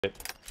The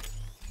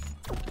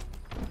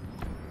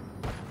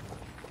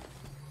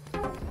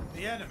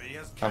enemy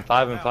has I'm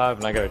 5 and 5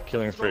 and I got a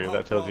killing spree. If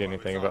that tells you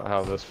anything about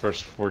how those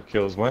first 4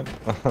 kills went.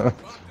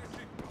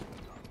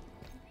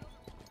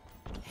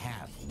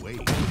 halfway.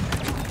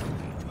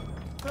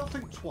 They'll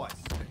think twice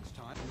next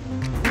time.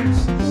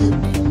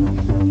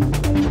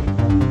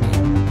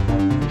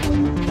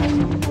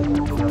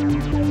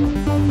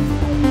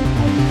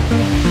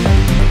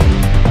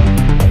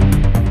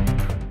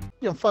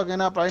 You're fucking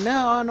up right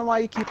now. I don't know why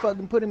you keep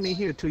fucking putting me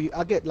here.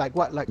 I get like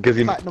what, like Because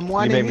you make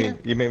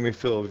me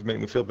feel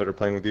better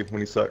playing with you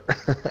when you suck.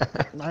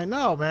 I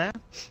know, man.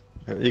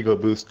 Ego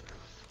boost.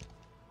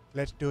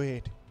 Let's do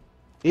it.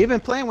 Even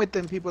playing with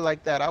them people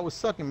like that, I was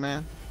sucking,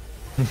 man.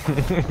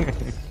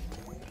 Man,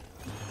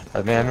 I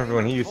remember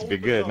when he used to be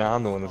good. Now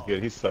I'm the one that's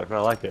good. He sucked. I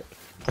like it.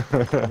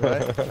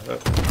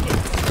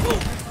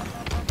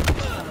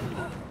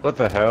 What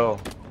the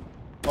hell?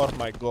 Oh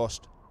my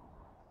ghost.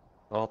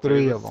 All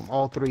Three of them.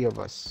 All three of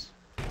us.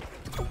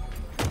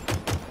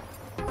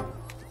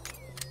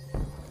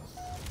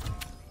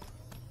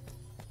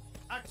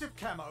 Active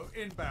camo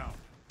inbound.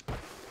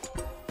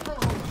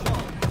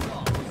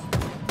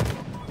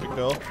 We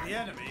go. The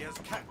enemy has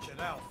captured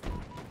Alpha.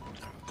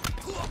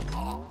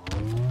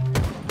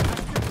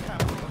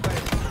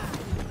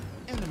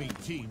 Enemy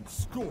team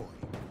scoring.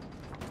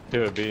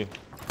 2 at B.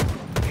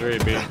 3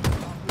 at B.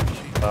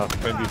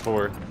 Maybe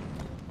 4.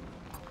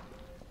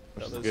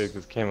 Which is good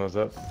because camo's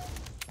up.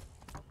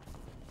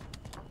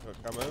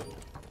 Got camo.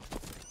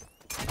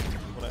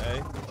 One at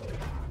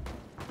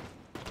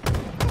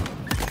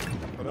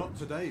A. Not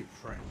today,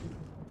 friend.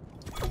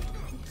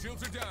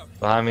 Shields are down.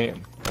 Behind me.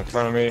 In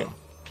front of me.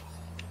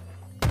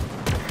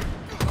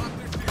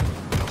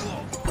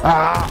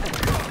 Ah!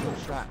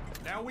 Shot.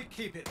 Now we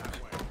keep it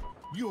that way.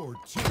 Your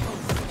team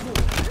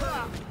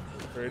scored.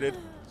 Rated.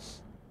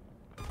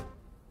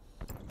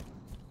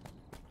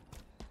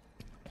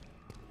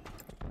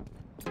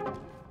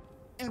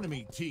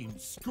 Enemy team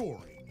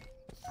scoring.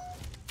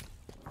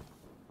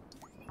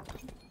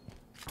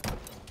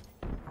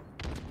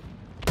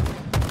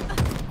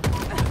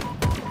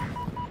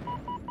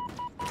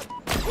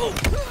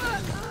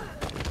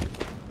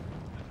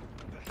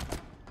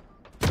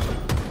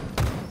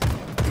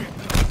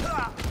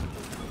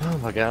 Oh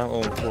my god,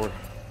 I'm 0 4.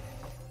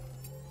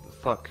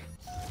 Fuck.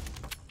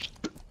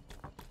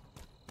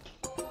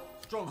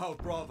 Stronghold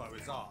Bravo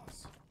is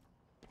ours.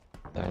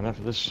 Yeah, enough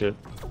of this shit.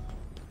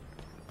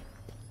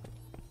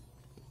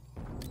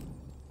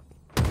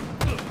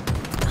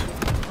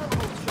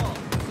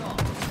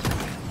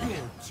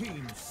 Your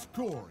team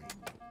scoring.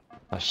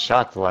 My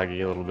shot's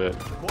laggy a little bit.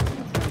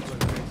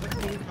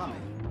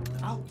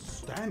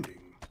 Outstanding.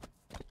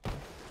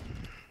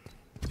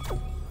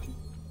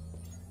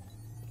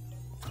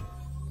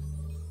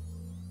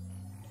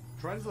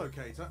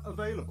 Translocator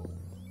available.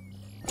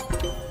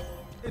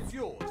 It's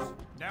yours.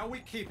 Now we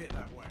keep it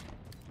that way.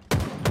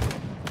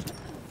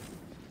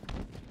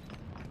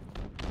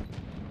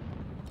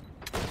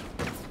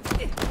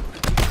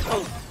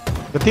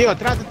 Tío,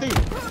 atrás de ti.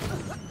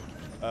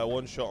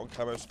 One shot on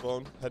camo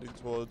spawn, heading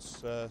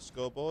towards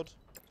scoreboard.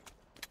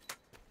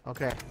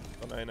 Okay.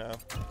 On A now.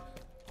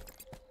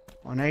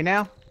 On A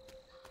now?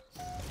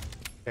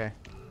 Okay.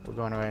 We're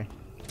going away.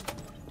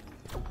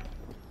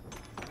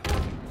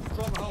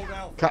 Stronghold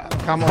Alpha.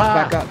 Come on,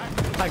 back up.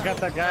 I got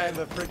that guy in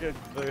the freaking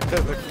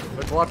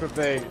the quadrant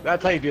thing.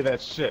 That's how you do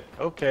that shit.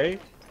 Okay.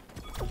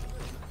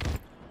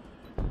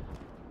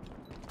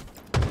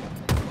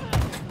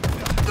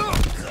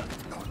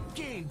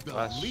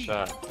 Last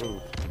shot.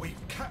 Ooh. We've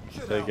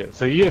captured Take it.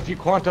 So if you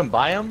quantum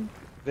buy him,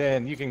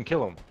 then you can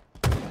kill him.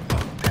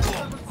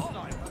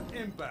 Sniper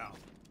inbound.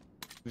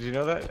 Did you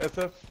know that,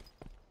 SF?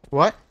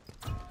 What?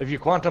 If you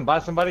quantum buy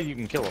somebody, you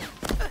can kill him.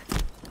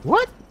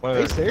 What? Are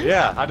you serious?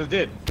 Yeah, I just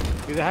did.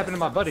 It happened to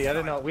my buddy. I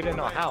didn't know. We didn't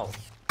know how.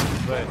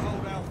 But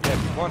yeah,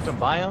 if you quantum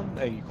buy him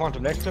and you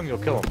quantum next to him, you'll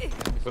kill him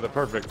with a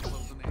perfect.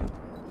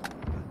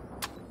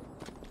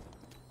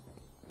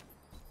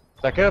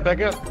 Back up,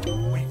 back up.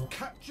 We've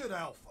captured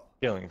Alpha.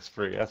 Killing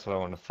spree. That's what I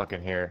want to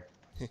fucking hear.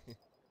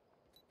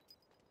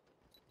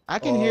 I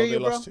can hear you, they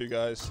bro. lost 2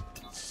 guys.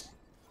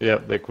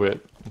 Yep, they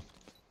quit.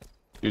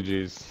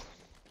 GG's.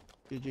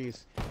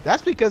 GG's.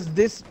 That's because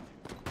this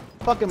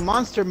fucking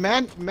monster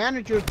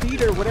manager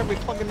Peter, whatever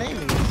his fucking name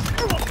is.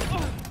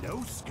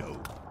 No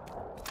scope.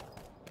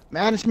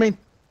 Management.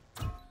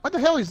 What the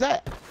hell is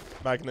that?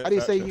 Magnet. How do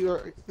you say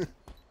you're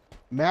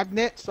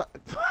magnet?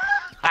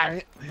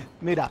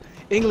 Mira,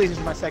 English is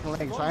my second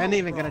language, so I ain't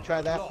even gonna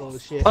try that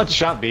bullshit. Let's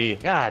shot B.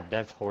 God,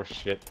 that's horse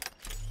shit.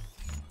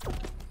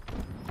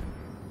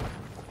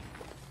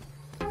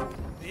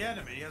 The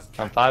enemy has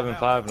I'm captured 5 and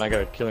Alpha. 5 and I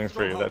got a killing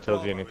spree. If that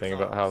tells you anything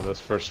about how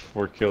those first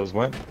 4 kills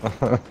went.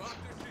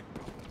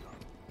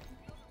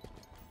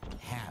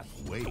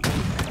 Halfway.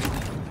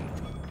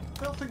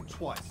 They'll think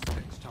twice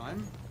next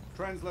time.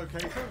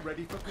 Translocator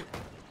ready for pick.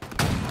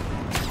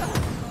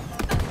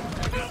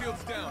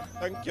 Shields down.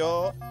 Thank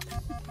you.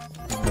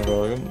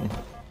 Welcome.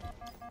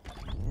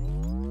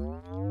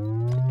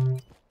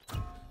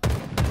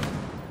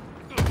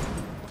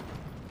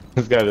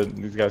 These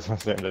guys don't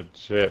stand a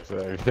chance.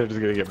 They're just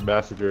gonna get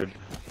massacred.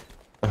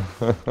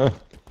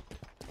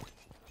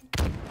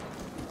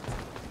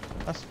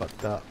 That's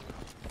fucked up.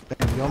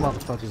 Damn, your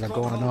motherfuckers are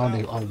going on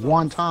there on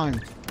one time.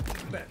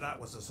 Bet that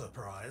was a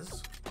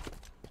surprise.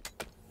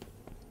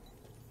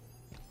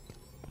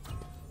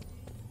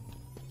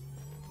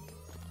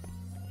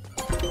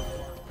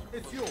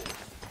 It's yours.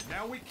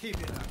 Now we keep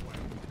it that way.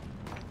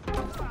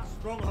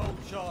 Stronghold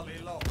Charlie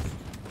lost.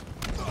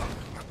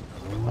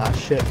 Ah,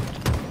 shit.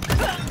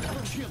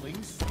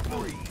 Killing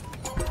spree.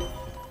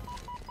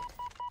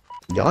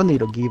 Y'all need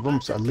to give them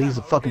at least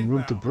a fucking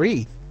room to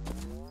breathe.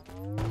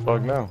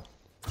 Fuck no.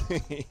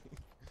 Tango's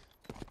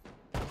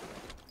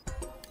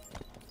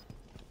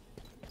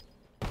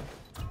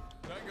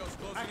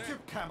closing in.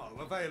 Active camo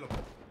available.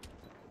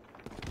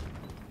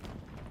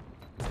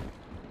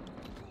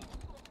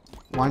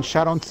 One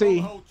shot on C.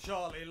 Stronghold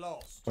Charlie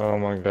lost. Oh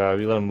my god,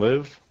 you let him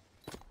live?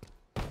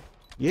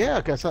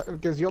 Yeah,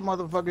 because your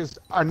motherfuckers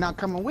are not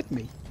coming with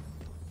me.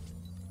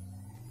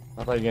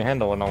 I thought you could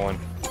handle one on one.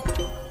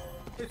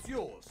 It's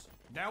yours.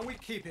 Now we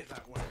keep it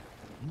that way.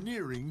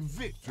 Nearing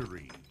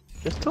victory.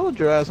 Just told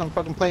your ass I'm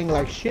fucking playing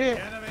like shit.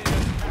 Enemy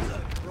has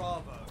captured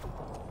Bravo.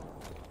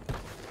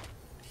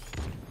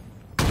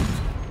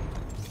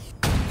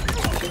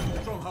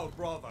 Stronghold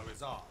Bravo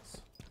is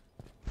ours.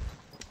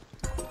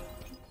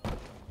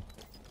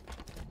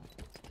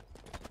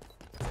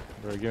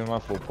 Bro, give him my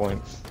full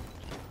points.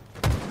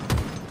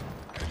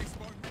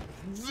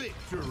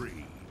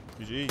 Victory.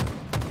 GG.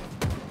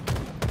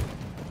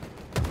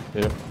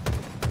 Yep.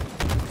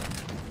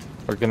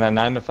 Working that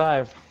 9 to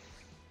 5.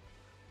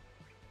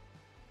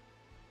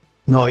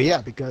 No,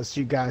 yeah, because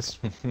you guys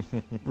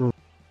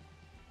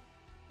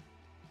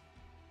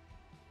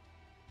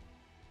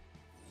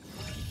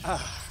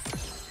Ah.